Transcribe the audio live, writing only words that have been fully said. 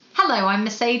Hello, I'm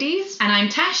Mercedes. And I'm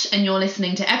Tash, and you're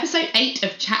listening to episode 8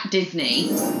 of Chat Disney.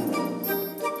 So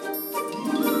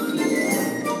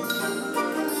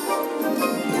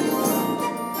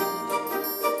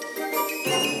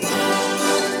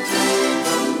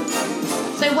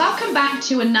welcome back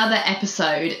to another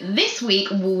episode. This week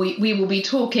we will be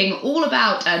talking all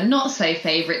about a not so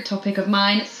favourite topic of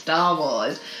mine, Star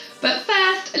Wars. But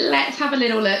first, let's have a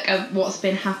little look at what's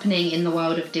been happening in the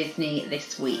world of Disney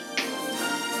this week.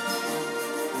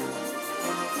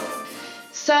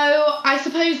 So I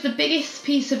suppose the biggest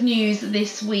piece of news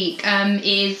this week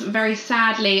is very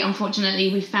sadly,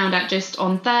 unfortunately, we found out just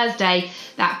on Thursday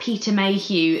that Peter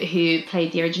Mayhew, who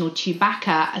played the original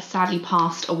Chewbacca, has sadly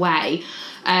passed away.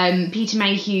 Peter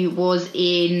Mayhew was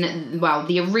in,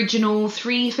 the original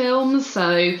 3 films,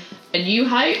 so A New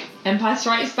Hope, Empire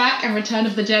Strikes Back, and Return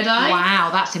of the Jedi. Wow,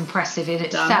 that's impressive in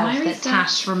itself that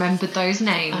Tash remembered those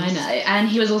names. I know, and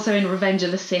he was also in Revenge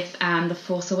of the Sith and The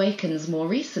Force Awakens more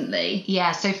recently.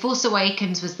 Yeah, so Force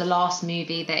Awakens was the last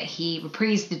movie that he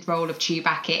reprised the role of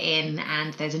Chewbacca in,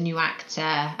 and there's a new actor,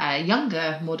 a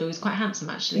younger model who's quite handsome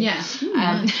actually. Yeah.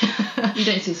 You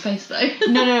don't see his face though.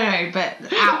 No, but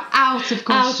out of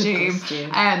costume.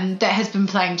 That has been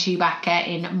playing Chewbacca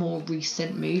in more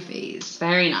recent movies.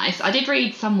 Very nice. I did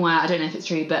read somewhere, I don't know if it's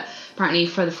true, but apparently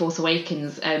for The Force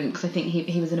Awakens, because I think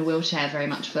he was in a wheelchair very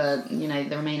much for,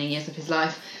 the remaining years of his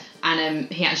life,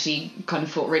 and he actually kind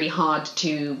of fought really hard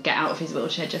to get out of his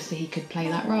wheelchair just so he could play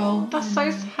that role. That's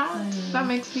so sad. That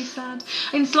makes me sad.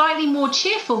 In slightly more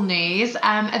cheerful news,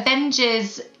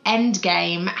 Avengers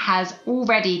Endgame has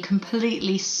already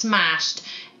completely smashed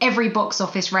every box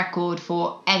office record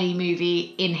for any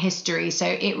movie in history. So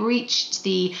it reached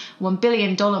the $1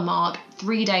 billion mark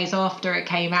 3 days after it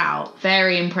came out.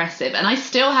 Very impressive, and I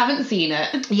still haven't seen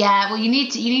it. Yeah, well, you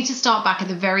need to start back at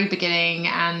the very beginning,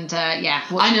 and I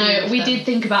know we did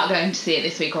think about going to see it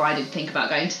this week, or I did think about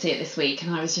going to see it this week,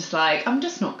 and I was just like, I'm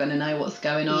just not going to know what's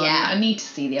going on. Yeah, I need to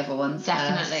see the other ones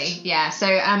definitely first. Yeah. So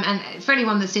and for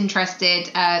anyone that's interested,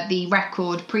 the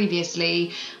record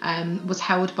previously was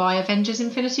held by Avengers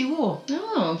Infinity War.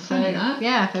 Oh, funny that.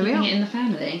 Yeah, there we are. Keeping it in the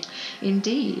family.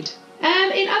 Indeed.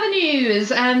 In other news,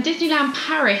 Disneyland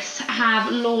Paris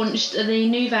have launched the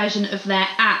new version of their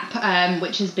app,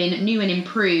 which has been new and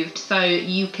improved, so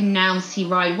you can now see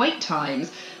ride wait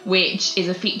times, which is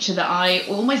a feature that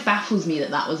almost baffles me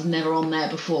that was never on there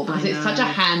before, because it's such a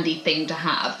handy thing to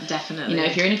have. Definitely.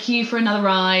 If you're in a queue for another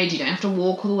ride, you don't have to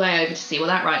walk all the way over to see what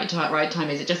that ride time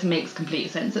is. It just makes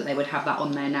complete sense that they would have that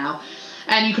on there now.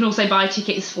 And you can also buy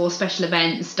tickets for special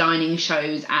events, dining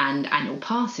shows, and annual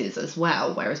passes as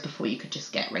well, whereas before you could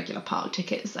just get regular park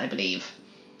tickets, I believe.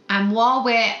 And while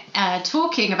we're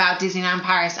talking about Disneyland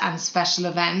Paris and special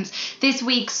events, this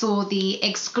week saw the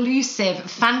exclusive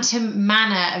Phantom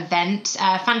Manor event.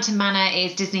 Phantom Manor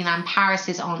is Disneyland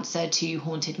Paris's answer to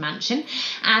Haunted Mansion.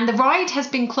 And the ride has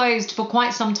been closed for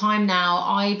quite some time now.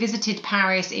 I visited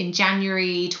Paris in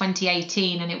January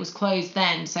 2018 and it was closed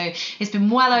then. So it's been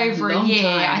well over a year.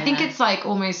 I think it's like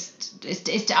almost,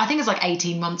 I think it's like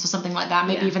 18 months or something like that,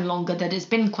 maybe even longer, that it's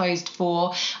been closed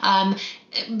for.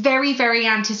 Very, very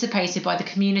anticipated by the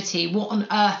community. What on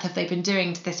earth have they been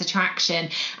doing to this attraction?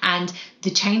 And the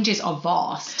changes are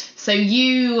vast. So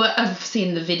you have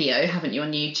seen the video, haven't you,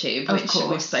 on YouTube? Of course.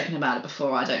 We've spoken about it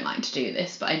before. I don't like to do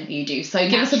this, but I know you do. So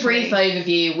give us a brief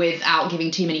overview without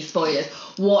giving too many spoilers.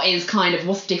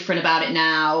 What's different about it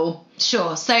now?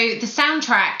 Sure. So the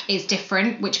soundtrack is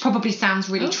different, which probably sounds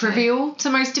really trivial to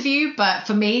most of you, but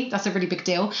for me, that's a really big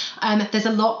deal. There's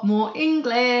a lot more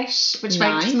English, which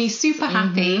makes me super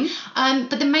happy.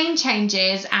 But the main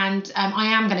changes, and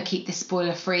I am going to keep this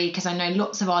spoiler free because I know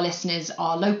lots of our listeners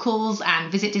are locals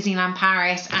and visit Disneyland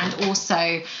Paris, and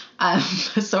also,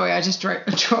 sorry, I just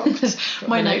dropped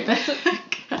my notebook.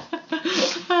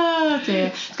 Oh dear,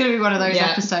 it's going to be one of those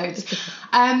episodes.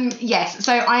 Yes,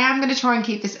 so I am going to try and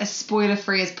keep this as spoiler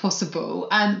free as possible,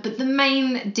 but the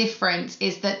main difference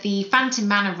is that the Phantom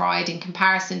Manor ride, in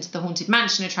comparison to the Haunted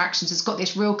Mansion attractions, has got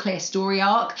this real clear story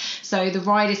arc. So the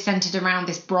ride is centered around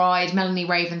this bride, Melanie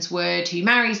Ravenswood, who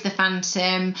marries the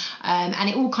Phantom, and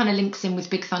it all kind of links in with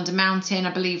Big Thunder Mountain.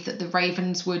 I believe that the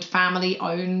Ravenswood family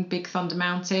own Big Thunder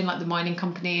Mountain, like the mining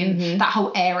company, and that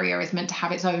whole area is meant to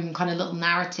have its own kind of little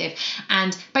narrative.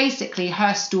 And basically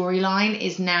her storyline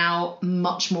is now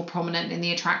much more prominent in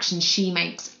the attraction. She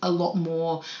makes a lot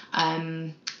more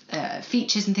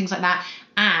features and things like that.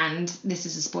 And this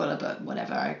is a spoiler, but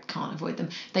whatever, I can't avoid them.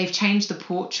 They've changed the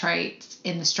portraits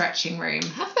in the stretching room.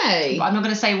 Have they? But I'm not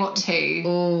going to say what to.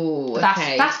 Oh,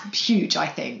 okay. That's huge, I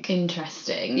think.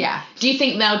 Interesting. Yeah. Do you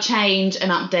think they'll change and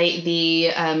update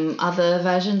the other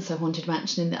versions, so Haunted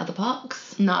Mansion in the other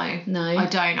parks? No, I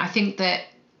don't. I think that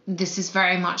this is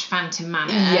very much Phantom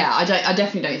Manor. Yeah, I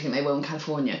definitely don't think they will in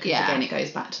California, because again, it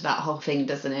goes back to that whole thing,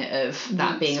 doesn't it, of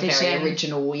that being a very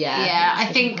original.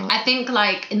 I think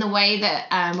like in the way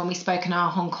that when we spoke in our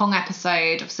Hong Kong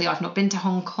episode, obviously I've not been to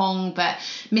Hong Kong, but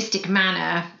Mystic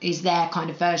Manor is their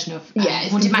kind of version of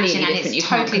Haunted Mansion, and it's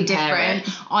totally different.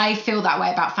 I feel that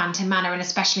way about Phantom Manor, and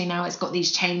especially now it's got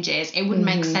these changes. It wouldn't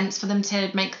make sense for them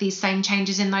to make these same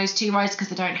changes in those two rides, because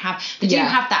they do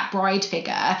have that bride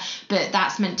figure, but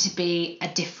that's meant to be a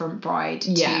different bride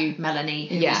to Melanie,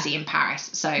 who we see in Paris.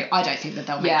 So I don't think that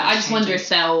they'll make I just wonder if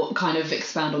they'll kind of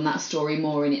expand on that story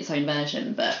more in its own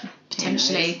version, but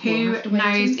potentially, who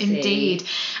knows indeed.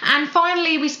 And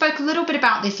finally, we spoke a little bit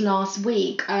about this last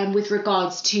week with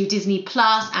regards to Disney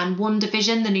Plus and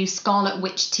WandaVision, the new Scarlet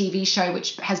Witch TV show,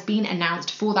 which has been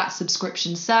announced for that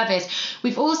subscription service.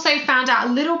 We've also found out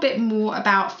a little bit more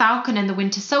about Falcon and the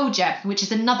Winter Soldier, which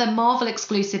is another Marvel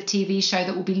exclusive TV show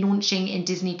that will be launching in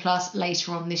Disney Plus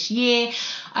later on this year.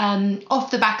 Off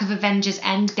the back of Avengers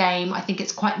Endgame, I think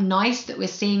it's quite nice that we're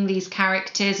seeing these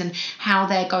characters and how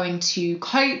they're going to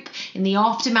cope in the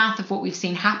aftermath of what we've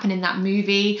seen happen in that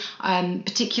movie,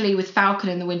 particularly with Falcon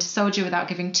and the Winter Soldier. Without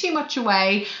giving too much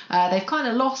away, they've kind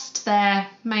of lost their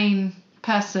main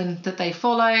person that they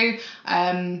follow.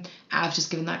 I've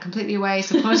just given that completely away,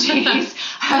 so apologies.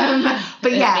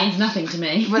 But yeah, it means nothing to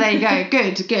me. Well, there you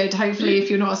go. Good. Hopefully, if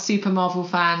you're not a super Marvel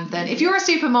fan, then if you're a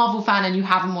super Marvel fan and you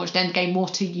haven't watched Endgame,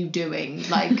 what are you doing?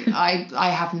 Like, I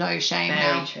have no shame.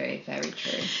 Very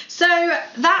true. So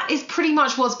that is pretty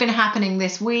much what's been happening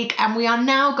this week, and we are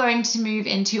now going to move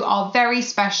into our very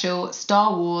special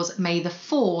Star Wars May the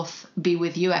 4th Be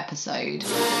With You episode.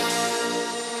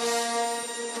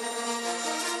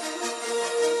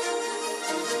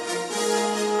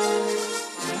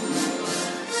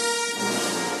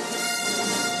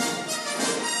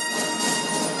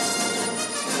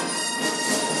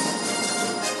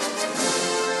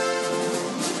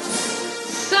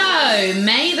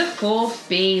 May the 4th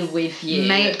be with you.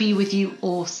 May it be with you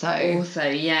also.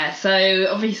 Yeah. So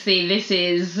obviously this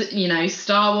is,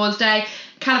 Star Wars Day.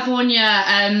 California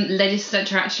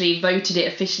legislature actually voted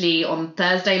it officially on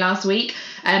Thursday last week,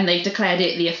 and they've declared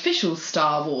it the official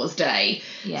Star Wars Day.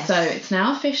 Yes. So it's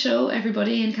now official,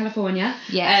 everybody in California.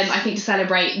 Yes. I think to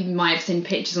celebrate, you might have seen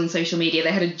pictures on social media,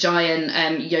 they had a giant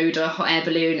Yoda hot air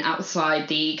balloon outside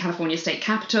the California State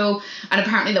Capitol, and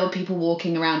apparently there were people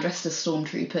walking around dressed as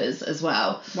stormtroopers as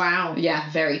well. Wow. Yeah,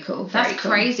 very cool. That's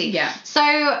crazy. Yeah.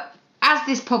 So as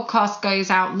this podcast goes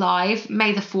out live,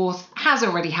 May the 4th has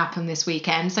already happened this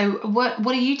weekend. So what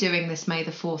are you doing this May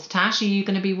the 4th, Tash? Are you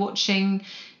going to be watching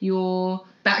your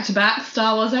back-to-back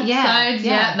Star Wars episodes?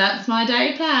 Yeah, that's my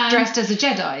day plan. Dressed as a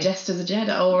Jedi? Dressed as a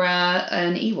Jedi, or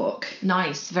an Ewok.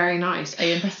 Nice, very nice. Are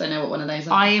you impressed I know what one of those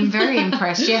are? I am very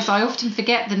impressed. Yes, I often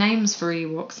forget the names for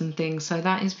Ewoks and things, so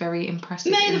that is very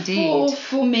impressive indeed. May the 4th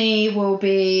for me will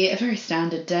be a very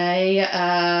standard day.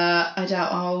 I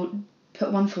doubt I'll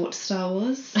put one thought to Star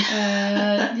Wars.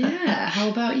 How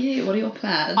about you? What are your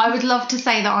plans? I would love to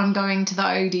say that I'm going to the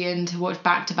Odeon to watch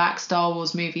back-to-back Star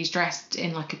Wars movies dressed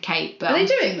in like a cape, but are they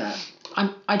doing that?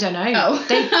 I don't know. Oh.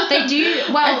 They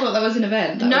do. Well, I thought that was an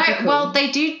event. Cool. Well, they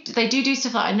do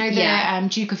stuff like, I know the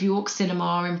Duke of York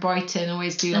Cinema in Brighton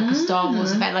always do like a Star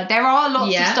Wars event. Like, there are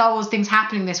lots of Star Wars things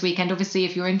happening this weekend. Obviously,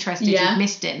 if you're interested, you've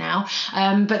missed it now.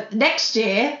 But next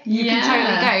year you can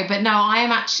totally go. But no, I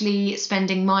am actually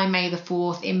spending my May the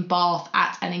 4th in Bath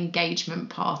at an engagement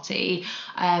party.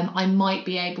 I might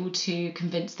be able to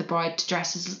convince the bride to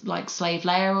dress as like Slave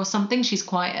Leia or something. She's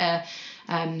quite a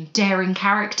daring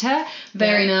character.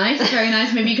 Very nice.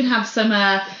 Maybe you can have some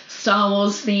Star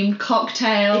Wars themed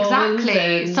cocktails.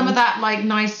 Exactly. Some of that like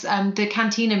nice the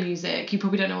cantina music. You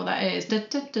probably don't know what that is.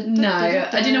 No,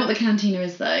 I do know what the cantina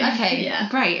is though. Okay. Yeah.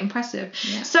 Great. Impressive.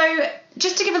 Yeah. So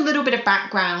just to give a little bit of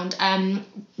background,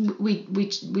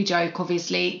 we joke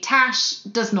obviously. Tash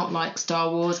does not like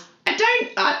Star Wars.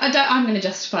 I'm going to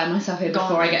justify myself here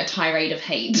before I get a tirade of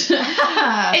hate.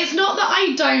 It's not that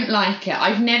I don't like it.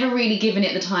 I've never really given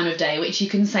it the time of day, which you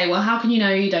can say, well, how can you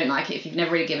know you don't like it if you've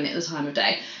never really given it the time of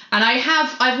day? And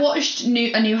I've watched A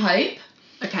New Hope.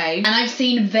 Okay. And I've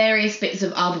seen various bits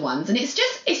of other ones, and it's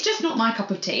just not my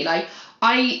cup of tea. Like,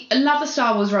 I love the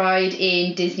Star Wars ride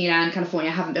in Disneyland,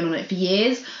 California. I haven't been on it for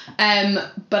years.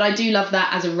 But I do love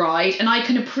that as a ride, and I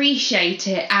can appreciate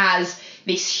it as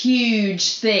this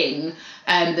huge thing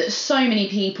that so many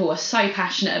people are so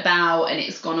passionate about, and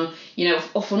it's gone,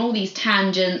 off on all these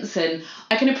tangents, and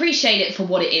I can appreciate it for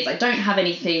what it is. I don't have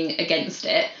anything against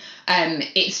it.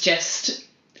 It's just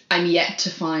I'm yet to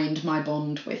find my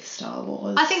bond with Star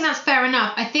Wars. I think that's fair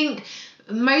enough. I think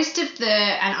most of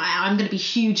and I'm going to be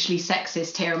hugely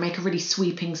sexist here and make a really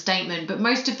sweeping statement, but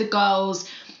most of the girls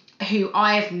who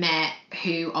I've met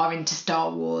who are into Star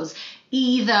Wars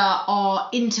either are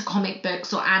into comic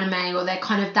books or anime, or they're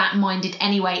kind of that minded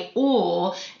anyway,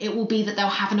 or it will be that they'll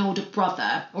have an older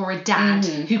brother or a dad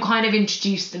who kind of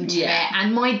introduced them to it.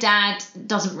 And my dad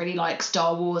doesn't really like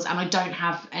Star Wars, and I don't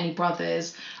have any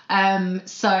brothers.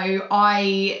 So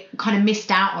I kind of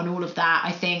missed out on all of that,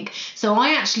 I think. So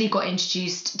I actually got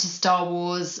introduced to Star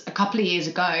Wars a couple of years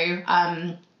ago,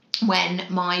 when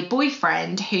my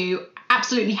boyfriend, who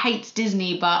absolutely hates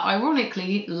Disney but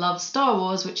ironically loves Star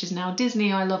Wars, which is now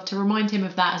Disney, I love to remind him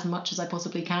of that as much as I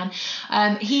possibly can,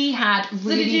 he had really bad...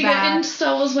 So did you get into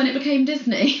Star Wars when it became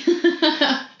Disney?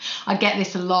 I get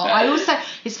this a lot. I also,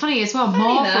 it's funny as well,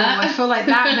 Marvel, I feel like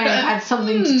that may have had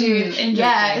something to do with,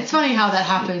 yeah, it's funny how that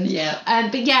happened.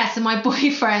 But yeah, so my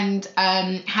boyfriend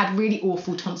had really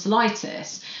awful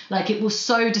tonsillitis. Like, it was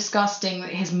so disgusting that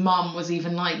his mum was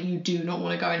even like, you do not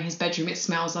want to go in his bedroom, it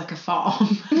smells like a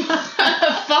farm.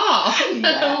 A farm?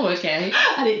 Yeah. Oh, okay.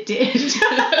 And it did.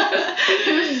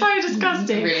 It was so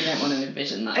disgusting. I really don't want to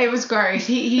envision that. It was gross.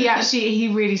 He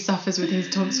really suffers with his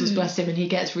tonsils, bless him, and he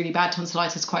gets really bad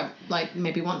tonsillitis quite, like,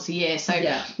 maybe once a year. So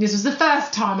this was the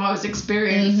first time I was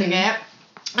experiencing it.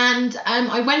 And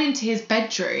I went into his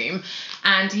bedroom,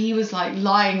 and he was like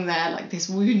lying there like this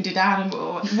wounded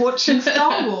animal watching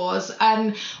Star Wars. Or I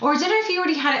don't know if he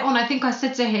already had it on. I think I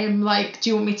said to him, like, do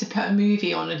you want me to put a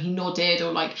movie on? And he nodded,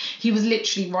 or like he was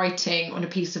literally writing on a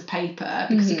piece of paper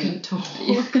because he couldn't talk.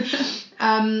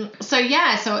 So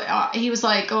he was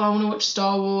like, oh, I want to watch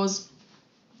Star Wars.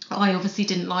 I obviously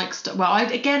didn't like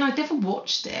I'd never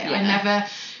watched it. I never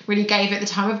really gave it the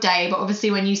time of day, but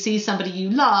obviously when you see somebody you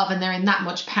love and they're in that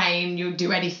much pain, you'll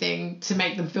do anything to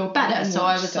make them feel better. So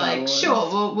I was like,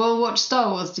 sure, we'll watch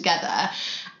Star Wars together.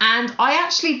 And I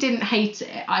actually didn't hate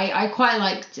it. I quite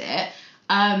liked it.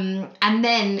 And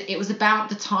then it was about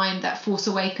the time that Force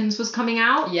Awakens was coming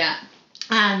out. Yeah.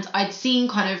 And I'd seen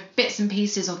kind of bits and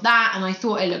pieces of that, and I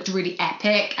thought it looked really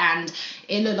epic, and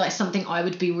it looked like something I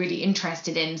would be really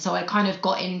interested in. So I kind of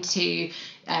got into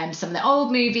some of the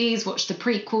old movies, watched the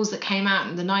prequels that came out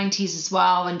in the 90s as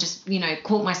well, and just,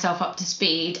 caught myself up to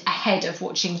speed ahead of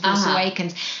watching Force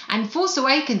Awakens. And Force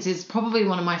Awakens is probably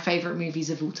one of my favourite movies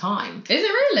of all time. Is it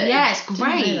really? Yeah, it's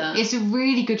great. It's a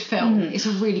really good film. It's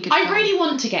a really good film. I really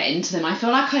want to get into them. I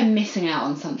feel like I'm missing out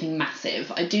on something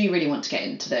massive. I do really want to get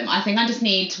into them. I think I just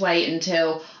need to wait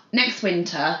until next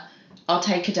winter. I'll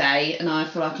take a day, and I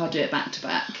feel like I'll do it back to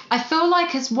back. I feel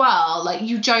like as well, like,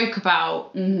 you joke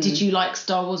about did you like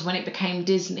Star Wars when it became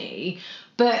Disney?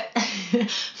 But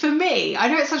for me, I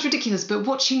know it sounds ridiculous, but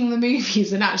watching the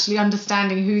movies and actually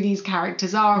understanding who these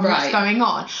characters are and what's going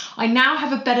on, I now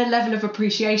have a better level of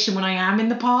appreciation when I am in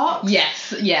the park.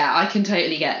 Yes, yeah, I can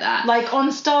totally get that. Like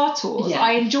on Star Tours,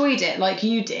 I enjoyed it like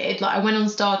you did. Like, I went on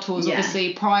Star Tours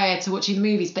obviously prior to watching the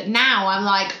movies, but now I'm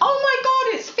like, oh my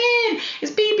God, it's Finn,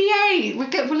 it's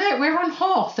BB-8, we're on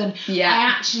Hoth, and I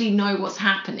actually know what's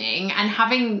happening, and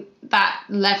having that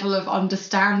level of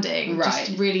understanding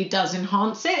just really does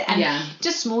enhance it. And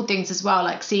just small things as well,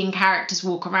 like seeing characters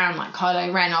walk around like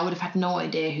Kylo Ren, I would have had no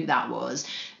idea who that was,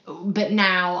 but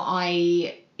now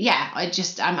I'm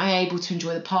able to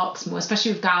enjoy the parks more,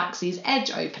 especially with Galaxy's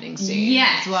Edge opening soon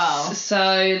as well.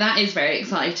 So that is very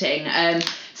exciting.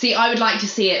 See, I would like to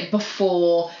see it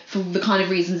before, for the kind of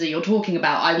reasons that you're talking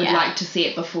about, I would like to see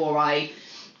it before I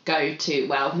go to,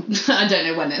 well, I don't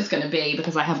know when it's going to be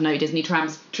because I have no Disney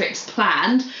trips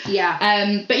planned.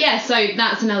 But yeah, so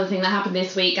that's another thing that happened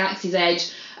this week. Galaxy's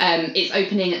Edge, it's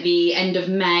opening at the end of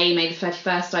May the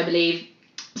 31st, I believe.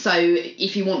 So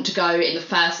if you want to go in the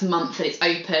first month that it's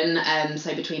open,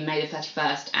 so between May the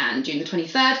 31st and June the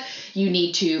 23rd, you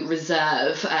need to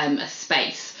reserve a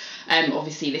space.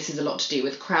 Obviously, this is a lot to do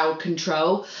with crowd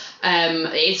control.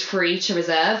 It is free to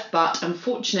reserve, but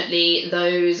unfortunately,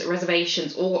 those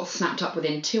reservations all got snapped up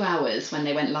within 2 hours when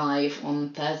they went live on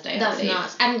Thursday. That's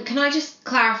nuts. And can I just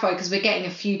clarify, because we're getting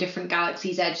a few different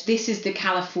Galaxy's Edge. This is the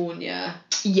California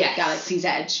Galaxy's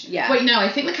Edge. Yeah. Wait, no, I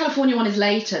think the California one is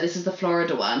later. This is the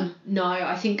Florida one. No,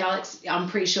 I think I'm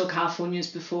pretty sure California's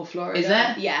before Florida. Is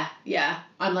it? Yeah.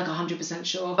 I'm like 100%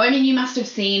 sure. Oh, I mean, you must have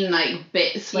seen like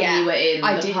bits when you were in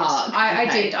the park. I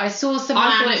did. I saw some.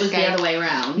 I thought it was the other way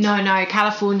around. No,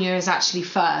 California is actually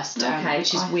first,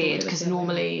 which is weird because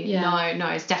normally no,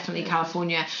 it's definitely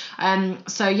California.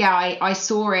 So yeah, I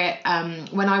saw it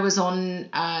when I was on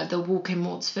the Walk in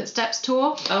Mort's Footsteps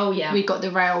tour. Oh yeah, we got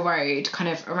the railroad kind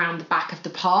of around the back of the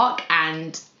park,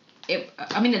 and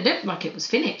it looked like it was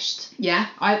finished. Yeah.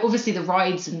 Obviously the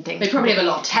rides and things. They probably have a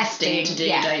lot of testing to do,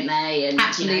 don't they? And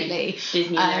absolutely.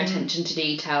 Disney and their attention to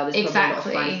detail. There's probably a lot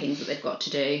of fun things that they've got to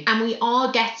do. And we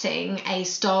are getting a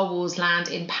Star Wars land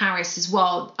in Paris as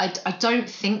well. I don't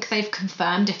think they've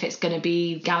confirmed if it's going to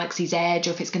be Galaxy's Edge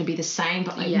or if it's going to be the same,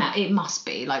 but it must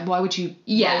be. Like, why would you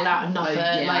roll out another?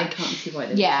 I can't see why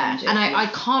they would. And I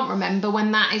can't remember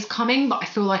when that is coming, but I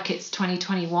feel like it's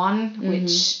 2021,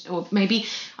 which, or maybe,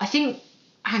 I think,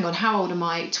 hang on, how old am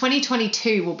I?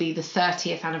 2022 will be the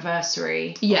 30th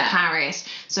anniversary of Paris.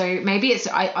 So maybe it's,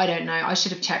 I don't know. I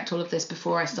should have checked all of this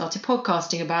before I started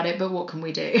podcasting about it, but what can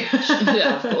we do?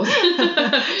 Yeah, of course.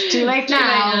 Too late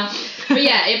now. But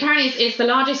yeah, apparently it's the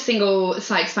largest single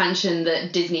site expansion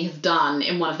that Disney has done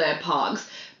in one of their parks.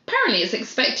 Apparently it's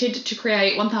expected to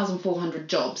create 1,400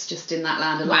 jobs just in that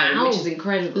land alone, which is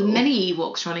incredible. Many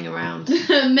Ewoks running around.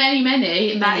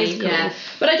 many. That is cool. Yeah.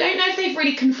 But I don't know if they've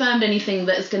really confirmed anything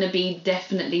that's going to be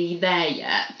definitely there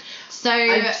yet. So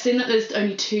I've seen that there's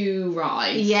only 2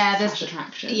 rides. Yeah, there's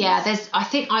attractions. Yeah, I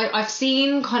think I've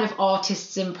seen kind of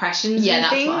artists' impressions. Yeah, and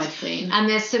that's things, what I've seen. And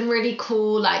there's some really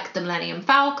cool, like the Millennium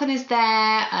Falcon is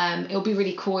there. It'll be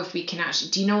really cool if we can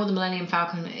actually. Do you know what the Millennium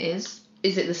Falcon is?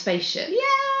 Is it the spaceship?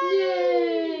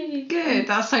 Yay! Good.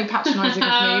 That's so patronising of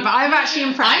me, but I'm actually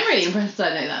impressed. I'm really impressed I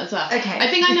know that as well. Okay. I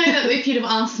think I know that if you'd have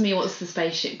asked me what's the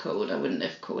spaceship called, I wouldn't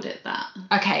have called it that.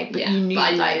 Okay, but you knew.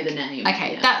 But I know the name.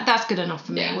 Okay, that's good enough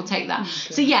for me. We'll take that. Okay.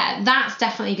 So yeah, that's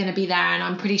definitely going to be there, and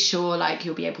I'm pretty sure like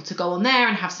you'll be able to go on there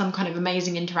and have some kind of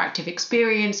amazing interactive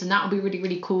experience, and that will be really,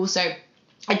 really cool. So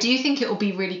I do think it will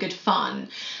be really good fun.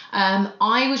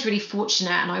 I was really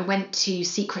fortunate and I went to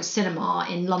Secret Cinema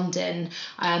in London.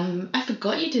 I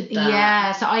forgot you did that.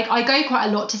 Yeah, so I go quite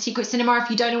a lot to Secret Cinema. If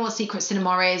you don't know what Secret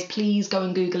Cinema is, please go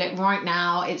and Google it right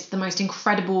now. It's the most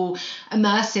incredible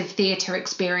immersive theatre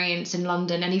experience in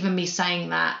London, and even me saying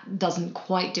that doesn't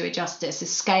quite do it justice. The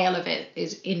scale of it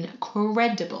is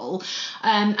incredible.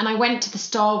 And I went to the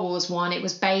Star Wars one. It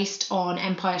was based on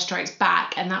Empire Strikes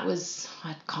Back, and that was,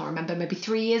 I can't remember, maybe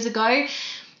 3 years ago.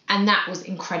 And that was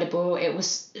incredible. It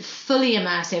was fully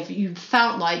immersive. You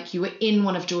felt like you were in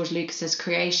one of George Lucas's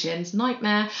creations.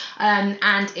 Nightmare.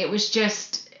 And it was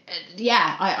just,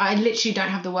 I literally don't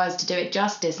have the words to do it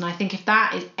justice. And I think if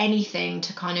that is anything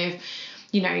to kind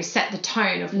of, set the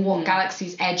tone of what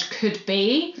Galaxy's Edge could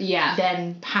be,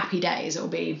 then happy days. It'll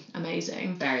be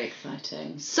amazing. Very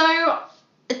exciting. So,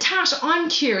 Tash, I'm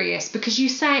curious because you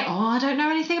say, I don't know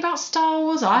anything about Star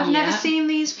Wars. I've never seen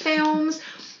these films.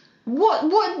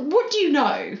 What do you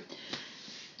know?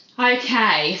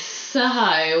 Okay,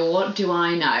 so what do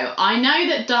I know? I know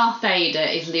that Darth Vader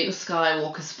is Luke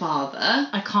Skywalker's father.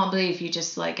 I can't believe you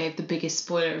just gave the biggest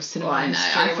spoiler of cinema. I know.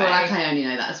 I feel like I only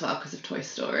know that as well because of Toy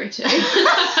Story too.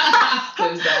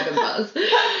 Those Dragon Buzz.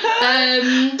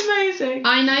 Amazing.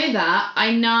 I know that.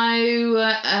 I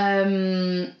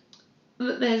know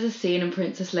there's a scene in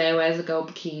Princess Leia wears a gold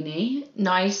bikini.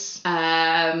 Nice.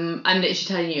 I'm literally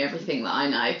telling you everything that I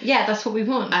know. Yeah, that's what we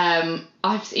want.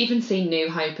 I've even seen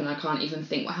New Hope and I can't even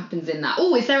think what happens in that.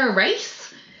 Oh, is there a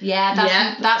race? Yeah,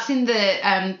 that's in the.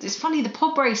 It's funny. The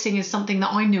pod racing is something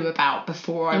that I knew about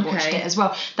before I watched it as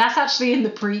well. That's actually in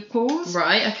the prequels.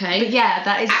 Right. Okay. But yeah,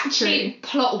 that is actually true.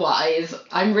 Plot-wise,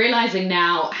 I'm realizing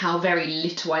now how very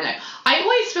little I know. I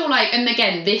always feel like, and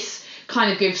again, this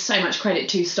kind of gives so much credit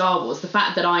to Star Wars, the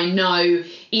fact that I know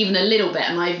even a little bit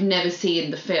and I've never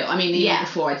seen the film. I mean, the year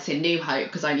before I'd seen New Hope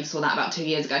because I only saw that about 2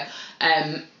 years ago.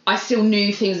 I still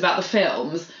knew things about the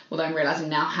films, although I'm realising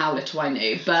now how little I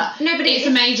knew. But it's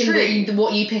amazing that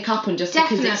what you pick up on just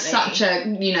because it's such a,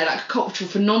 a cultural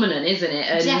phenomenon, isn't it?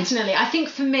 And definitely. I think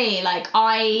for me,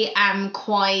 I am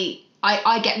quite...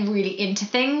 I get really into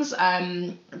things.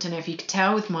 I don't know if you could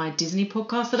tell with my Disney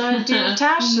podcast that I do with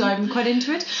Tash, so I'm quite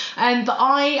into it. But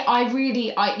I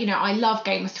really love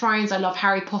Game of Thrones. I love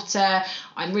Harry Potter.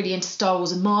 I'm really into Star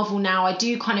Wars and Marvel now. I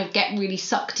do kind of get really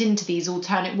sucked into these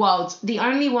alternate worlds. The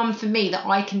only one for me that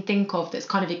I can think of that's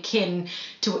kind of akin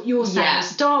to what you're saying,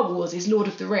 Star Wars, is Lord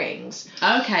of the Rings.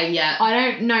 Okay, yeah. I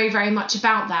don't know very much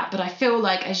about that, but I feel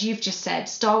like, as you've just said,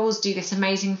 Star Wars do this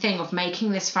amazing thing of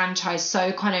making this franchise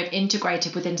so kind of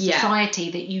integrated within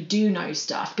society that you do know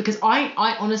stuff. Because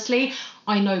I honestly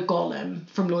I know Gollum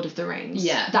from Lord of the Rings.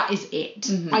 Yeah. That is it.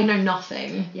 I know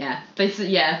nothing. Yeah. Basically,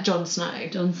 yeah. Jon Snow.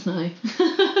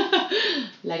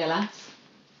 Legolas.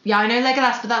 Yeah, I know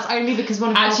Legolas, but that's only because one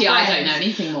of Actually, our friends... I don't know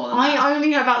anything more than that. I only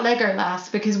know about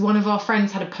Legolas because one of our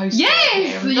friends had a poster of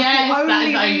him. That's that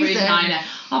is the only reason I know.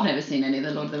 I've never seen any of the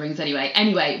Lord of the Rings anyway.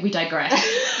 Anyway, we digress.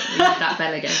 We need that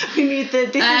bell again. We need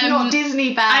this is not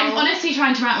Disney bell. I'm honestly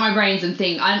trying to rack my brains and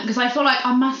think, because I feel like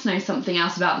I must know something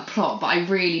else about the plot, but I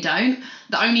really don't.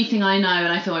 The only thing I know,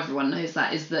 and I feel everyone knows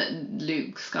that, is that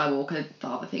Luke Skywalker,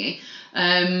 father thingy,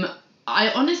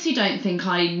 I honestly don't think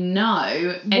I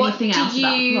know anything else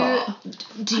about the plot.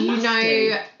 Do you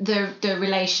know the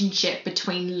relationship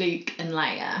between Luke and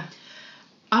Leia?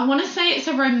 I want to say it's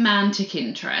a romantic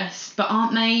interest, but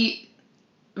aren't they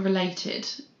related?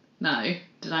 No.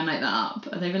 Did I make that up?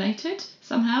 Are they related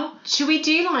somehow? Should we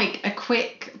do like a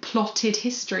quick plotted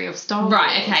history of Star Wars?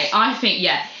 Right, okay. I think,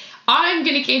 yeah. I'm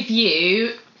going to give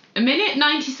you a minute,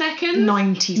 90 seconds?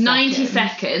 90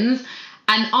 seconds.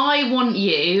 And I want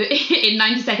you, in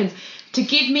 90 seconds, to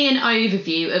give me an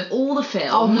overview of all the films.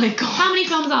 Oh my God. How many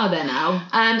films are there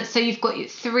now? So you've got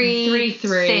 3,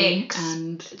 6,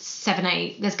 and 7,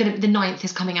 8. The 9th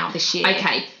is coming out this year.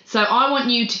 Okay, so I want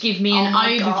you to give me an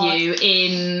overview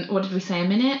in, what did we say, a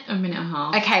minute and a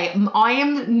half? Okay, I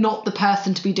am not the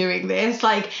person to be doing this.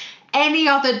 Like, any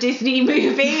other Disney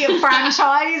movie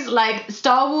franchise, like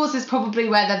Star Wars is probably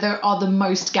where there are the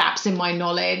most gaps in my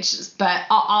knowledge, but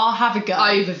I'll have a go.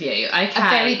 Overview, okay. A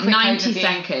very quick 90 overview.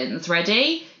 seconds,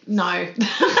 ready? No.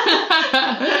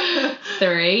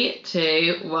 3,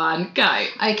 2, 1, go.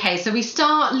 Okay, so we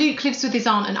start. Luke lives with his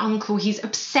aunt and uncle. He's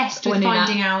obsessed with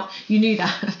finding out. You knew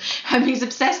that. He's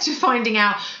obsessed with finding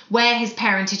out where his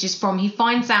parentage is from. He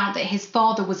finds out that his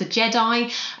father was a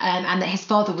Jedi, and that his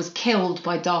father was killed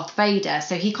by Darth Vader.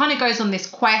 So he kind of goes on this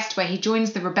quest where he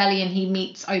joins the rebellion. He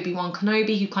meets Obi-Wan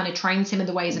Kenobi, who kind of trains him in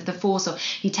the ways of the Force, or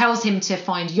he tells him to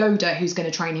find Yoda, who's going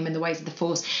to train him in the ways of the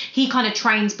Force. He kind of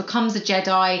trains, becomes a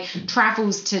Jedi,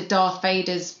 travels to Darth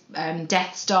Vader's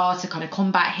Death Star to kind of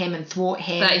combat him and thwart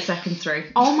him. 30 seconds through.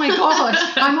 Oh my God.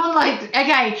 I'm on like,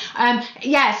 okay.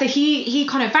 So he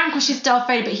kind of vanquishes Darth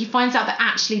Vader, but he finds out that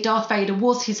actually Darth Vader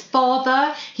was his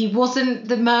father. He wasn't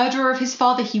the murderer of his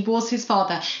father. He was his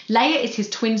father. Leia is his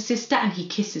twin sister and he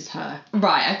kisses her.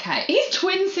 Right, okay. His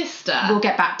twin sister. We'll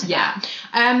get back to that.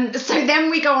 So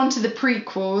then we go on to the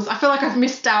prequels. I feel like I've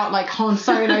missed out like Han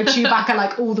Solo, Chewbacca,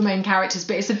 like all the main characters,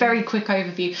 but it's a very quick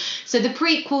overview. So the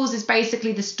prequels is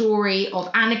basically the story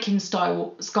of Anakin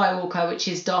Skywalker, which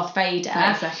is Darth Vader,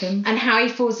 and how he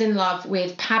falls in love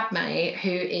with Padme,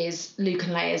 who is Luke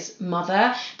and Leia's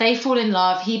mother. They fall in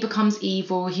love. He becomes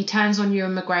evil. He turns on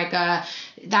Ewan McGregor.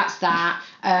 That's that.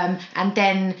 And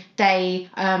then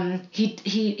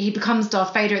he becomes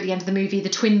Darth Vader at the end of the movie. The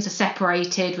twins are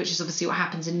separated, which is obviously what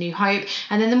happens in New Hope.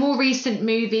 And then the more recent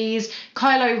movies,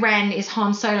 Kylo Ren is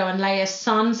Han Solo and Leia's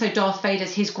son, so Darth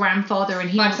Vader's his grandfather, and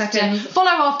he wants to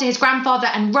follow after his grandfather,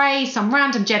 and Rey, some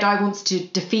random Jedi, wants to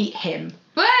defeat him.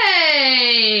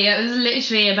 Way! It was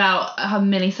literally about a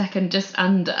millisecond just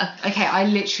under. Okay, I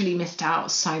literally missed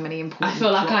out so many important I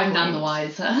feel like I'm none the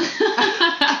wiser.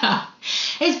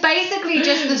 It's basically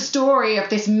just the story of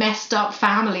this messed up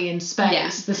family in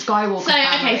space, the Skywalker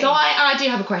family. So I do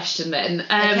have a question then.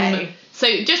 Okay. So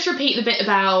just repeat the bit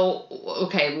about,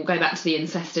 okay, we'll go back to the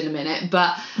incest in a minute,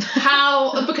 but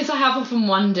how, because I have often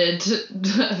wondered,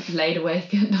 laid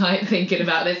awake at night thinking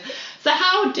about this, so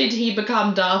how did he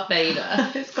become Darth Vader?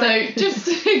 So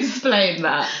just explain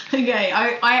that. Okay,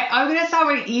 I'm going to sound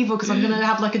really evil because I'm going to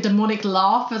have like a demonic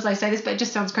laugh as I say this, but it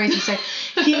just sounds crazy. So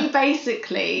he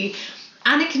basically...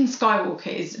 Anakin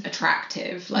Skywalker is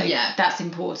attractive, that's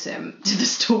important to the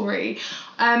story.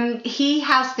 He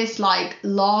has this like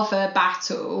lava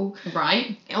battle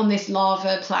on this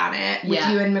lava planet with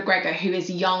Ewan McGregor, who is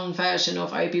a young version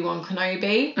of Obi-Wan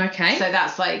Kenobi. Okay. So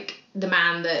that's like the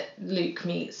man that Luke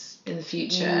meets in the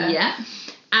future. Yeah.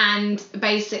 And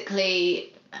basically...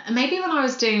 Maybe when I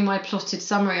was doing my plotted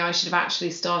summary, I should have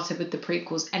actually started with the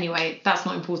prequels. Anyway, that's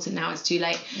not important now. It's too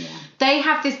late. Yeah. They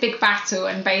have this big battle,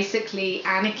 and basically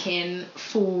Anakin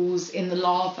falls in the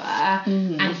lava,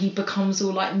 and he becomes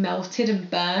all like melted and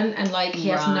burnt, and like he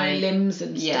has no limbs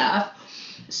and stuff.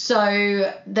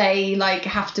 So they like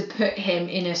have to put him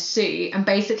in a suit, and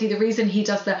basically the reason he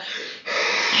does the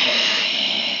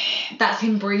that's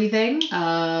him breathing,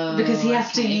 because he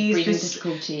has to use breathing this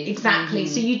difficulties. Exactly.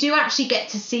 So you do actually get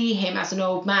to see him as an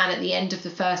old man at the end of the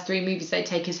first 3 movies. They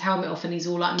take his helmet off and he's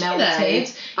all like melted.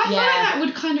 I feel like that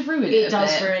would kind of ruin it. It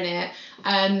does ruin it.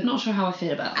 Not sure how I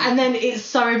feel about that. And then it's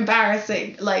so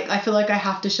embarrassing. Like, I feel like I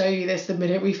have to show you this the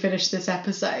minute we finish this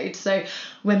episode. So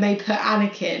when they put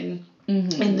Anakin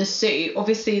in the suit.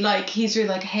 Obviously, like, he's really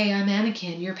like, hey, I'm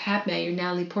Anakin, you're Padme, you're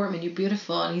Natalie Portman, you're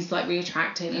beautiful, and he's like really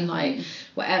attractive and like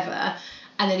whatever.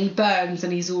 And then he burns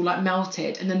and he's all like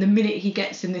melted. And then the minute he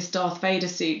gets in this Darth Vader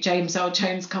suit, James Earl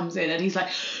Jones comes in and he's like,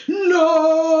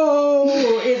 no!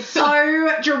 It's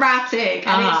so dramatic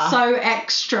and it's so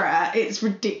extra. It's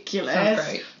ridiculous. Sounds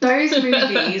great. Those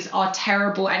movies are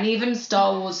terrible. And even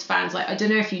Star Wars fans, like, I don't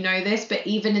know if you know this, but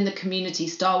even in the community,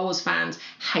 Star Wars fans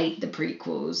hate the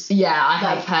prequels. Yeah, I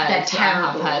have Like, heard. they're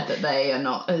terrible. I have heard that they are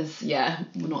not as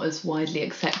widely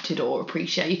accepted or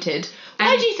appreciated.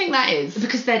 Why do you think that is?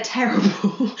 Because they're terrible.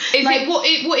 Is like,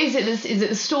 what is it? Is it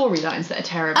the storylines that are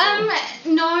terrible?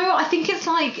 No, I think it's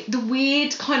like the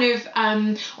weird kind of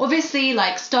obviously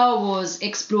like Star Wars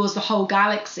explores the whole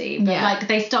galaxy, but like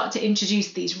they start to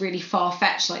introduce these really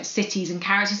far-fetched like cities and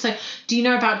characters. So do you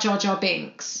know about Jar Jar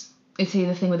Binks? Is he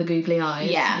the thing with the googly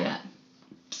eyes? Yeah.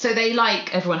 So they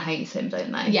like everyone hates him,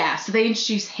 don't they? Yeah. So they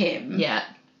introduce him. Yeah.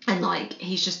 And like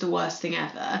he's just the worst thing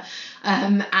ever,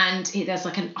 and there's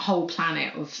like a whole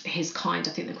planet of his kind.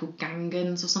 I think they're called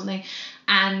Gangans or something,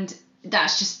 and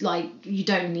that's just like, you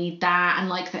don't need that. And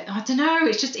like I don't know,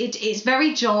 it's just it's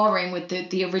very jarring with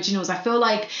the originals. I feel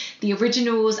like the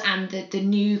originals and the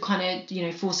new kind of, you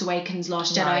know, Force Awakens,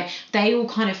 Last Jedi, they all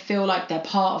kind of feel like they're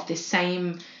part of this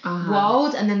same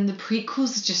world, and then the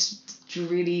prequels are just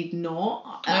really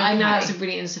not. Okay. I know that's a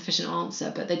really insufficient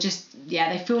answer, but they're just,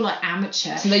 they feel like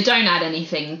amateur. So they don't add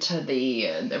anything to the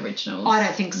originals? I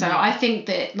don't think so. No. I think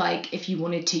that like if you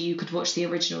wanted to, you could watch the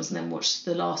originals and then watch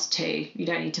the last two. You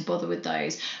don't need to bother with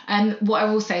those. And what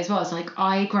I will say as well is, like,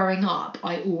 growing up,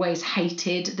 I always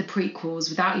hated the prequels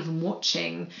without even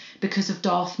watching because of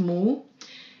Darth Maul.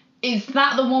 Is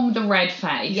that the one with the red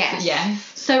face? Yes.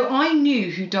 So I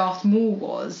knew who Darth Maul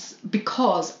was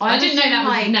because I didn't know that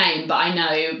was his name, but I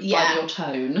know by your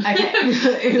tone.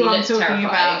 Okay, who I'm talking terrifying.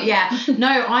 about. Yeah. No,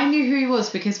 I knew who he was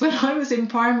because when I was in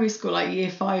primary school, like year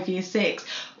 5, year 6,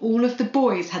 all of the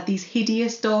boys had these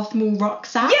hideous Darth Maul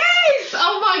rucksacks. Yes!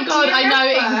 Oh my god, I know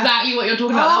exactly what you're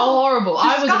talking about. How horrible.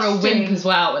 Disgusting. I was a real wimp as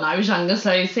well when I was younger,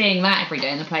 so seeing that every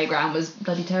day in the playground was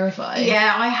bloody terrifying.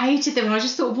 Yeah, I hated them, and I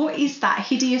just thought, what is that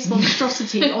hideous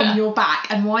monstrosity on your back,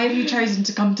 and why have you chosen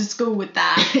to come to school with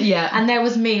that? Yeah. And there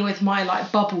was me with my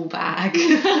like bubble bag,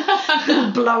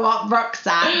 blow up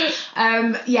rucksack.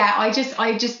 I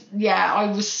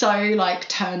was so like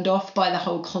turned off by the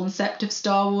whole concept of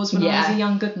Star Wars when I was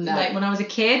when I was a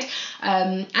kid.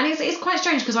 And it's quite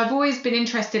strange because I've always been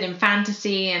interested in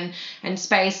fantasy and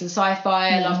space and sci-fi.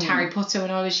 I loved Harry Potter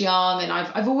when I was young, and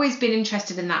I've always been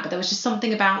interested in that, but there was just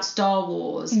something about Star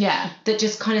Wars that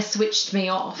just kind of switched me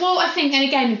off. Well, I think, and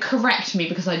again, correct me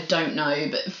because I don't know,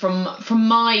 but from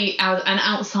my an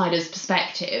outsider's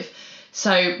perspective,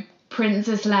 so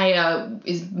Princess Leia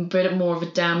is a bit more of a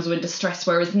damsel in distress,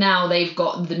 whereas now they've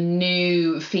got the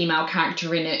new female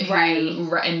character in it,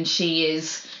 and she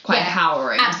is quite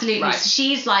empowering. Absolutely. Right. So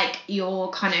she's like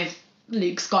your kind of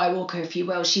Luke Skywalker, if you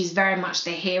will. She's very much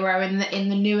the hero in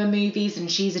the newer movies, and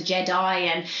she's a Jedi.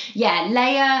 And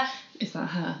Leia. Is that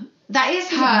her? That is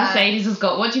her. Mercedes has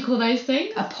got, what do you call those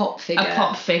things? A pop figure. A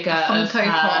pop figure of her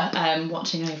pop.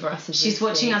 watching over us. As she's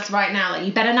watching us right now. Like,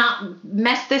 you better not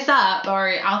mess this up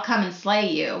or I'll come and slay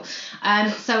you.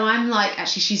 So I'm like,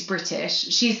 actually, she's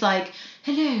British. She's like,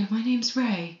 hello, my name's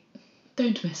Rey.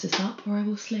 Don't mess this up or I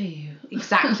will slay you.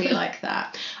 Exactly like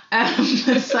that.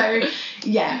 You're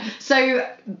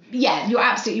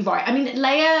absolutely right. I mean,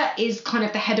 Leia is kind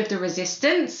of the head of the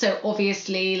Resistance, so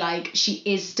obviously, like, she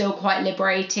is still quite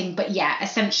liberating, but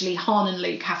essentially Han and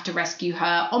Luke have to rescue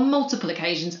her on multiple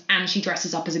occasions, and she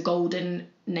dresses up as a golden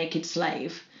naked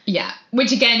slave. Yeah,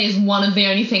 which again is one of the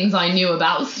only things I knew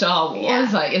about Star Wars. Yeah.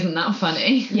 Like, isn't that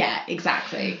funny? Yeah,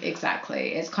 exactly. It's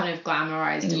kind of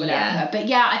glamorized or whatever. Yeah.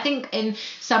 But I think in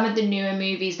some of the newer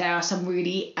movies there are some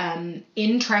really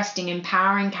interesting,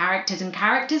 empowering characters, and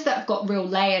characters that have got real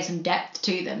layers and depth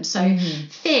to them. So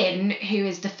Finn, who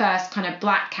is the first kind of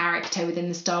black character within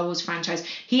the Star Wars franchise,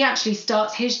 he actually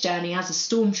starts his journey as a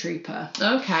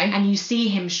stormtrooper. Okay. And you see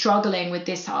him struggling with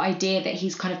this idea that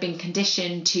he's kind of been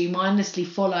conditioned to mindlessly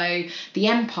follow the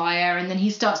Empire, and then he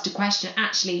starts to question,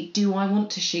 actually, do I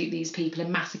want to shoot these people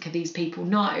and massacre these people?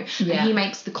 No. And he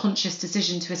makes the conscious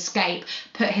decision to escape,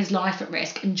 put his life at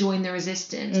risk, and join the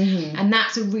Resistance. And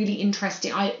that's a really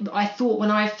interesting, I thought when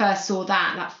I first saw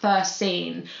that first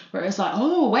scene where it was like,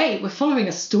 oh wait, we're following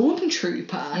a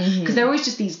stormtrooper, because they're always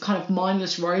just these kind of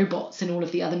mindless robots in all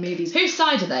of the other movies. Whose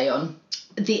side are they on?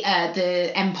 the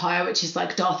Empire, which is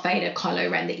like Darth Vader,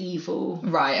 Kylo Ren, the evil,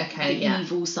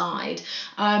 evil side.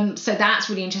 So that's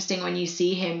really interesting when you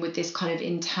see him with this kind of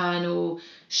internal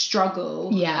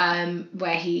struggle,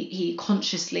 where he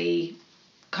consciously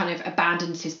kind of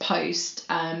abandons his post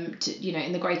to, you know,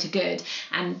 in the greater good.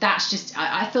 And that's just,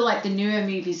 I feel like the newer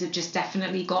movies have just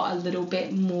definitely got a little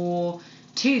bit more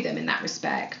to them in that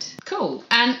respect. Cool.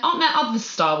 And aren't there other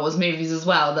Star Wars movies as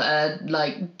well that are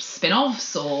like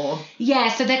spin-offs or? Yeah,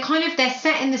 so they're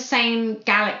set in the same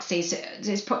galaxy. So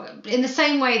it's in the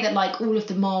same way that like all of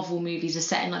the Marvel movies are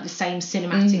set in like the same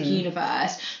cinematic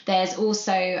universe. There's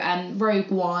also Rogue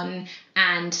One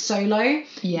and Solo,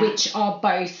 which are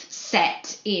both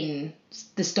set in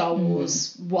the Star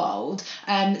Wars world.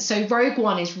 So Rogue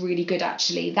One is really good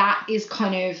actually. That is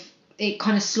it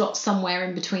kind of slots somewhere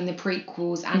in between the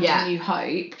prequels and A New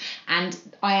Hope, and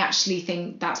I actually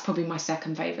think that's probably my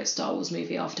second favourite Star Wars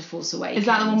movie after Force Awakens. Is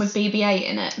that the one with BB-8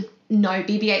 in it? No,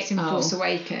 BB-8's in Force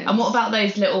Awakens. And what about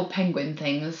those little penguin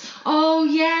things? Oh,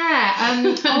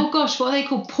 yeah. Oh, gosh, what are they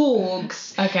called?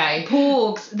 Porgs. Okay.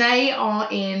 Porgs. They are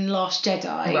in Last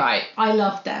Jedi. Right. I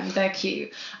love them. They're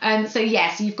cute. So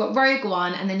you've got Rogue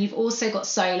One, and then you've also got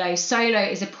Solo. Solo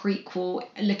is a prequel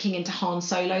looking into Han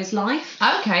Solo's life.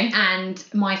 Okay. And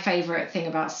my favourite thing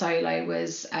about Solo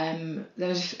was there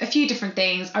was a few different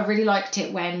things. I really liked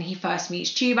it when he first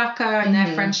meets Chewbacca and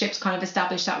their friendship's kind of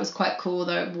established. That was quite cool,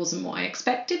 though it wasn't what I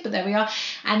expected, but there we are.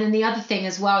 And then the other thing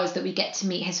as well is that we get to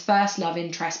meet his first love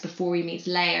interest before he meets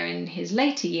Leia in his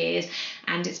later years,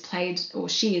 and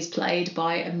she is played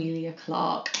by Emilia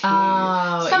Clarke, who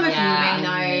some of you may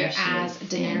know as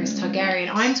Daenerys Targaryen.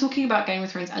 I'm talking about Game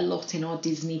of Thrones a lot in our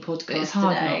Disney podcast it's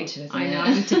hard today. Not to, I know,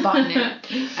 I need to button it.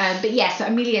 But yeah, so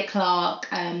Emilia Clarke,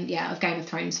 of Game of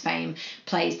Thrones fame,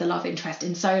 plays the love interest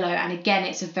in Solo, and again,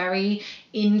 it's a very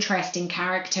interesting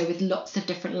character with lots of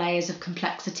different layers of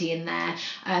complexity in there,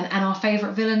 and our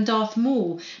favourite villain Darth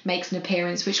Maul makes an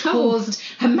appearance, which caused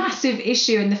a massive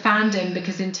issue in the fandom,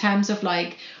 because in terms of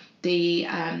like the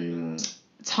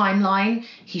timeline,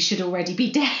 he should already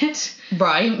be dead,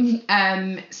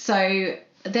 right? So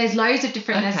there's loads of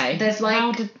different there's like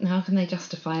how can they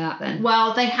justify that then?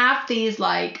 Well, they have these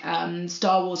like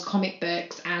Star Wars comic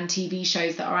books and TV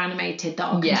shows that are animated that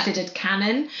are considered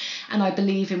canon, and I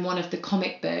believe in one of the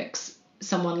comic books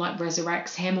someone like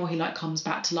resurrects him, or he like comes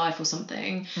back to life or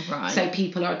something, right? So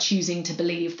people are choosing to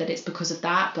believe that it's because of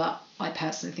that, but I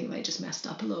personally think they just messed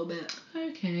up a little bit.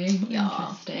 Okay,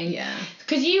 interesting. Yeah.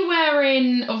 Because you were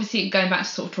in, obviously going back to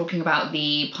sort of talking about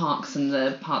the parks and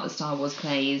the part that Star Wars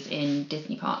plays in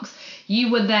Disney parks, you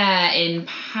were there in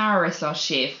Paris last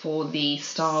year for the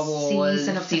Star Wars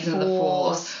Season of the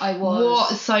Force. I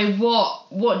was.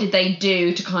 What did they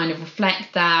do to kind of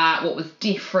reflect that? What was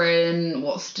different?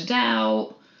 What stood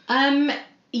out?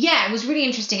 Yeah, it was really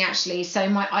interesting actually. So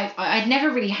I'd never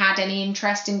really had any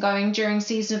interest in going during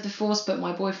Season of the Force, but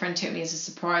my boyfriend took me as a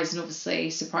surprise, and obviously,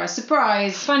 surprise,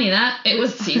 surprise. Funny that it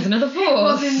was Season of the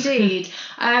Force. It was indeed.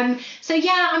 So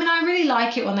yeah, I mean, I really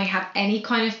like it when they have any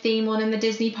kind of theme on in the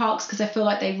Disney parks, because I feel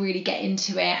like they really get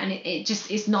into it, and it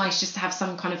just is nice just to have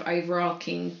some kind of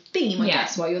overarching theme, I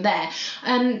guess, while you're there.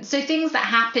 So things that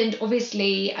happened,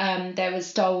 obviously, there was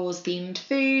Star Wars themed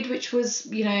food, which was,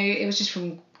 you know, it was just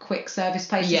from quick service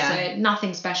places, so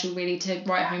nothing special really to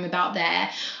write home about there.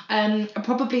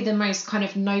 Probably the most kind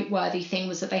of noteworthy thing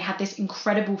was that they had this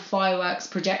incredible fireworks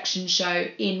projection show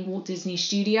in Walt Disney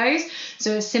Studios.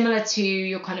 So it's similar to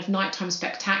your kind of nighttime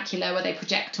spectacular where they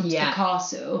project onto the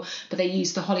castle, but they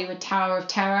used the Hollywood Tower of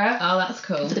Terror. Oh, that's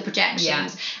cool. For the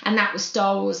projections. And that was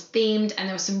Star Wars themed, and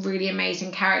there were some really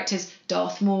amazing characters.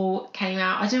 Darth Maul came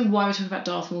out. I don't know why we're talking about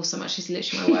Darth Maul so much. He's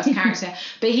literally my worst character.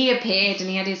 But he appeared, and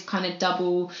he had his kind of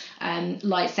double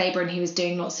lightsaber, and he was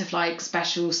doing lots of like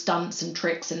special stunts and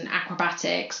tricks and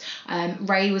acrobatics.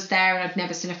 Rey was there, and I've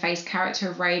never seen a face character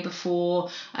of Rey before.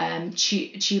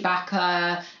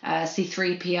 Chewbacca,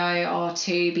 C-3PO,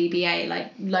 R2, BB-8,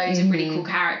 like loads of really cool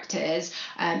characters.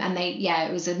 And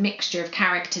it was a mixture of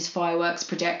characters, fireworks,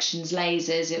 projections,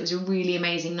 lasers. It was a really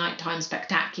amazing nighttime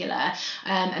spectacular.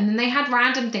 And then they had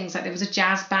random things, like there was a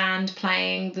jazz band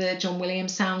playing the John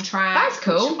Williams soundtrack. That's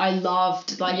cool. Which I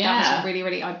loved. Like that was really,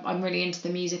 really, I'm really into the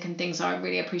music and things, so I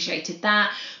really appreciated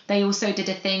that. They also did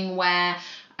a thing where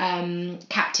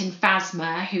Captain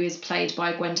Phasma, who is played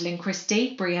by Gwendolyn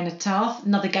Christie, Brienne of Tarth,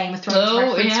 another Game of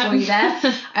Thrones reference for you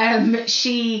there.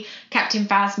 She Captain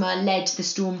Phasma led the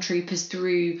stormtroopers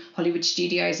through Hollywood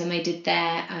Studios, and they did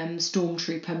their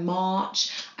stormtrooper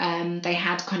march. They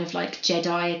had kind of like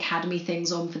Jedi Academy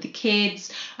things on for the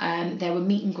kids. There were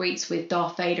meet and greets with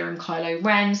Darth Vader and Kylo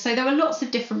Ren. So there were lots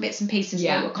of different bits and pieces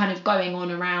that were kind of going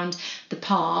on around the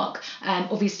park.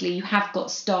 Obviously, you have got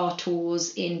Star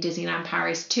Tours in Disneyland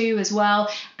Paris too as well,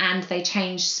 and they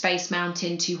changed Space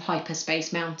Mountain to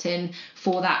Hyperspace Mountain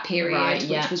for that period,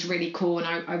 which was really cool,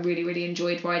 and I really, really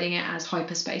enjoyed riding it as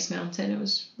Hyperspace Mountain. It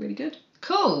was really good.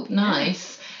 Cool,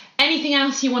 nice. Anything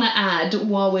else you want to add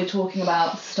while we're talking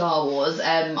about Star Wars?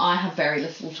 I have very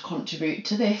little to contribute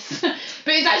to this, but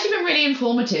it's actually been really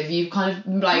informative. You've kind of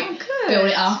built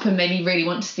it up and made me really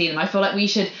want to see them. I feel like we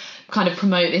should kind of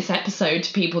promote this episode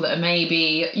to people that are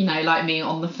maybe, like me,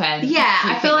 on the fence. Yeah,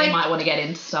 I feel like they might want to get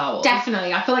into Star Wars.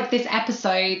 Definitely. I feel like this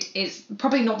episode is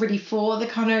probably not really for the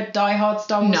kind of diehard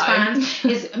Star Wars fans.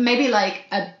 It's maybe like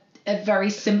a very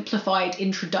simplified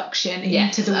introduction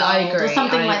into the world or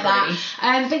something like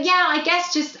that. But yeah, I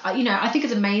guess just, I think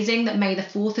it's amazing that May the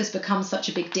 4th has become such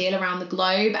a big deal around the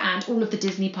globe, and all of the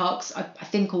Disney parks, I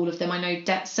think all of them, I know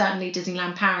certainly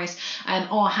Disneyland Paris,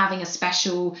 are having a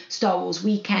special Star Wars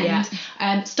weekend.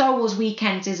 Star Wars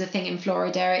weekends is a thing in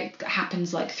Florida. It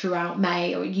happens like throughout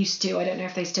May, or it used to. I don't know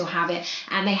if they still have it.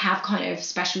 And they have kind of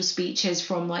special speeches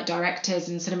from like directors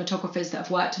and cinematographers that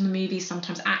have worked on the movies,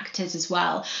 sometimes actors as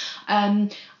well.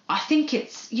 I think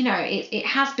it's, it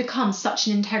has become such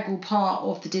an integral part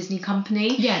of the Disney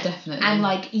company. Yeah, definitely. And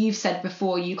like you've said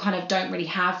before, you kind of don't really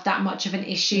have that much of an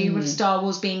issue with Star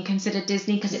Wars being considered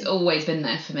Disney, because it's always been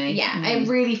there for me. Yeah, it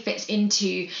really fits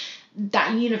into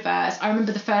that universe. I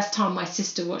remember the first time my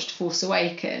sister watched Force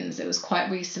Awakens, it was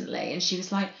quite recently, and she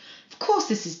was like, of course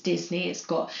this is Disney, it's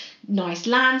got nice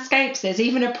landscapes, there's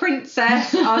even a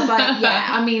princess. I was like, yeah,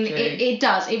 I mean, it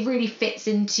does, it really fits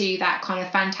into that kind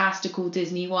of fantastical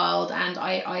Disney world, and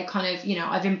I kind of,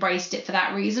 I've embraced it for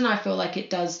that reason. I feel like it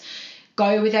does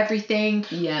go with everything.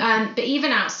 But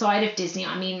even outside of Disney,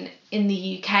 I mean, in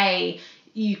the UK,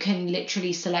 you can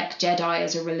literally select Jedi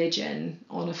as a religion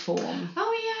on a form.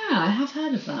 Oh yeah, I have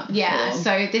heard of that before. Yeah,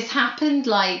 so this happened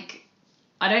like,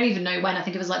 I don't even know when, I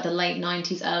think it was like the late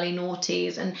 90s, early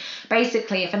noughties. And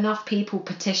basically, if enough people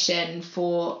petition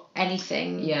for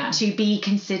anything to be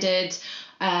considered,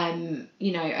 an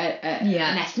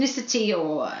ethnicity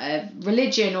or a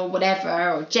religion or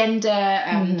whatever, or gender,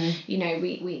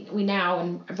 we now,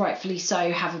 and rightfully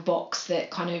so, have a box that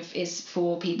kind of is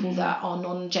for people that are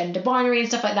non-gender binary and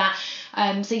stuff like that.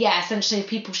 So yeah, essentially if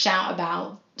people shout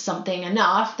about something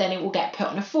enough, then it will get put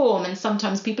on a form, and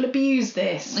sometimes people abuse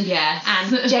this. Yes.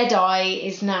 And Jedi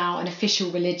is now an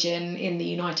official religion in the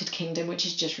United Kingdom, which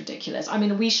is just ridiculous. I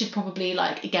mean, we should probably,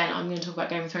 like, again, I'm going to talk about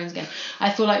Game of Thrones again.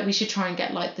 I feel like we should try and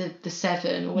get like the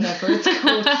Seven or whatever it's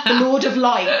called, the Lord of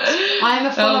Light. I am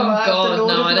a follower of the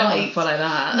Lord of Light. I don't want to follow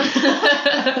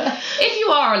that. If you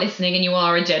are listening and you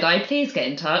are a Jedi, please get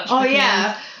in touch. Oh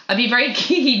yeah. I'd be very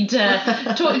keen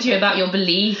to talk to you about your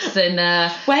beliefs and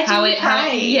where do you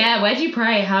pray? Where do you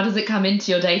pray? How does it come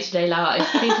into your day-to-day life?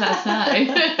 Please let us know.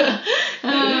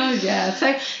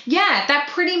 So yeah, that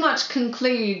pretty much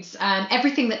concludes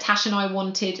everything that Tash and I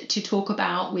wanted to talk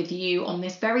about with you on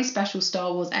this very special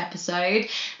Star Wars episode.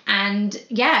 And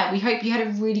yeah, we hope you had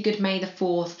a really good May the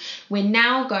 4th. We're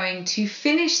now going to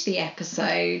finish the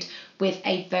episode with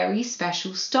a very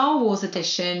special Star Wars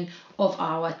edition of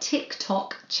our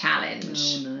TikTok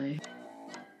challenge. Oh no.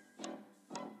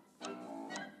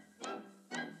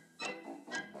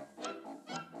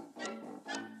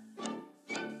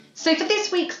 So for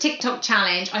this week's TikTok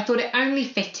challenge, I thought it only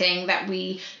fitting that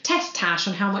we test Tash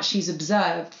on how much she's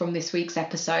observed from this week's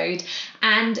episode.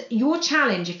 And your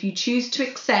challenge, if you choose to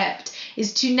accept,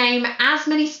 is to name as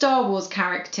many Star Wars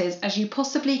characters as you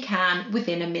possibly can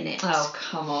within a minute. Oh,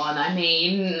 come on. I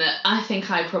mean, I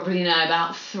think I probably know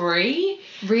about 3.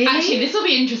 Really? Actually, this will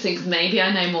be interesting because maybe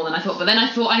I know more than I thought, but then I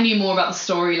thought I knew more about the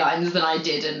storylines than I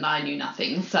did, and I knew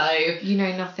nothing, so... You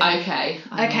know nothing. Okay.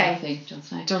 I know nothing. Jon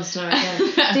Snow. Jon Snow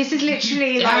again. This is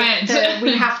literally like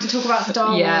we have to talk about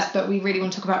Star Wars, but we really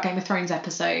want to talk about Game of Thrones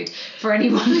episode for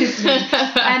anyone listening.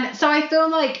 So I feel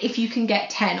like if you can get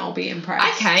 10, I'll be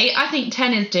impressed. Okay, I think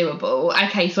 10 is doable.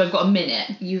 Okay, so I've got a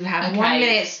minute. You have 1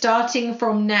 minute starting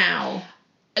from now.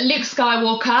 Luke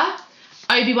Skywalker,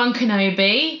 Obi-Wan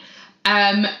Kenobi,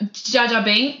 Jar Jar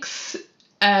Binks,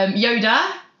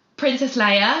 Yoda, Princess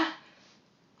Leia,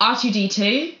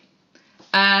 R2-D2,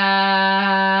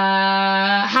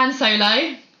 Han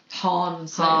Solo. Han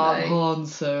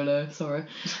Solo, sorry.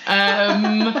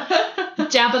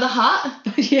 Jabba the Hutt.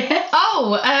 Yes.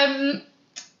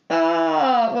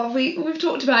 Well, we've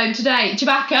talked about him today.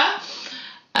 Chewbacca.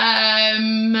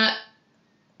 Oh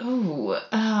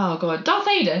god, Darth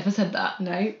Vader, if I said that.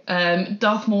 No.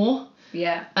 Darth Maul.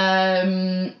 Yeah.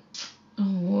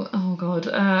 Oh god.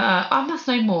 I must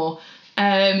know more.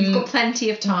 You've got plenty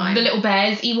of time. The little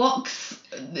bears, Ewoks.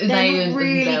 They're not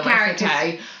really characters.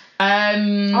 Okay.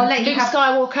 I'll let you Luke have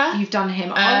Skywalker. You've done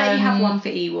him. I'll let you have one for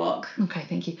Ewok. Okay,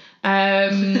 thank you.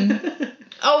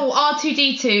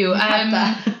 R2D2. You've had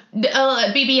that.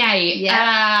 BB-8. Yeah.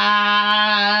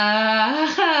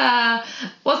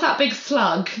 What's that big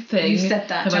slug thing? You said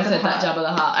that. Have I said that? Jabba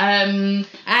the Hutt.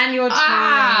 And your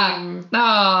time.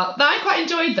 I quite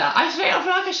enjoyed that. I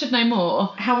feel like I should know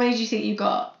more. How many do you think you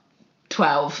got?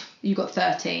 12. You got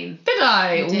 13. Did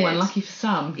I? You did. Unlucky for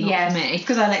some. Yes, Not for me.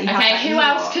 because I let you have that. Okay, who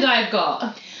else could I have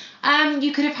got?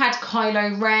 You could have had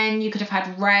Kylo Ren. You could have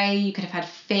had Rey. You could have had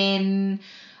Finn.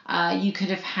 You could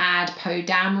have had Poe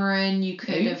Dameron. You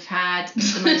could have had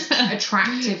the most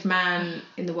attractive man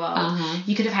in the world.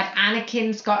 You could have had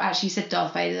Anakin. Scott actually said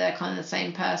Darth Vader. They're kind of the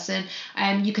same person.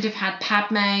 You could have had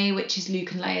Padme, which is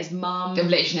Luke and Leia's mum. I've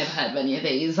literally never heard of any of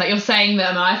these. Like, you're saying them,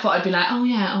 and I thought I'd be like, oh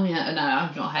yeah. No,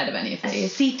 I've not heard of any of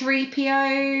these.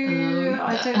 C-3PO.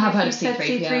 I don't have know heard if of you said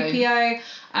C-3PO.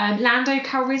 Lando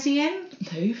Calrissian.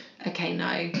 Who? Okay,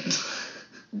 no.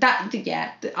 I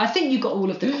think you got all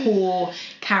of the core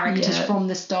characters from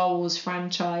the Star Wars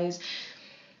franchise.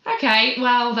 Okay,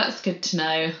 well, that's good to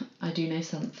know. I do know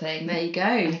something. There you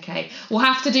go. Okay, we'll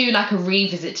have to do like a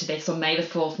revisit to this on May the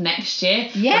 4th next year.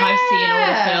 Yeah. When I've seen all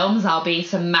the films, I'll be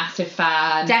some massive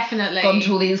fan. Definitely. Gone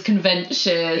to all these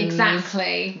conventions.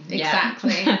 Exactly. Okay,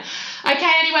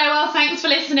 anyway, well, thanks for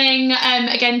listening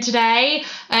again today.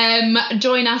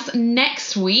 Join us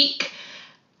next week.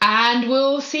 And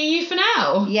we'll see you for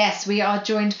now. Yes, we are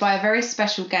joined by a very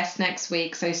special guest next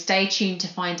week, so stay tuned to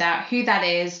find out who that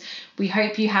is. We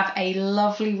hope you have a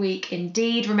lovely week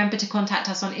indeed. Remember to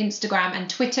contact us on Instagram and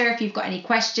Twitter if you've got any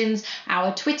questions.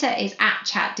 Our Twitter is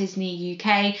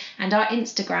 @ChatDisneyUK and our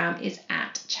Instagram is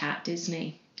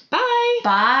 @ChatDisney. Bye.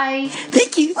 Bye.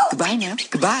 Thank you. Goodbye now.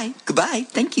 Goodbye. Goodbye.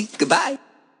 Thank you. Goodbye.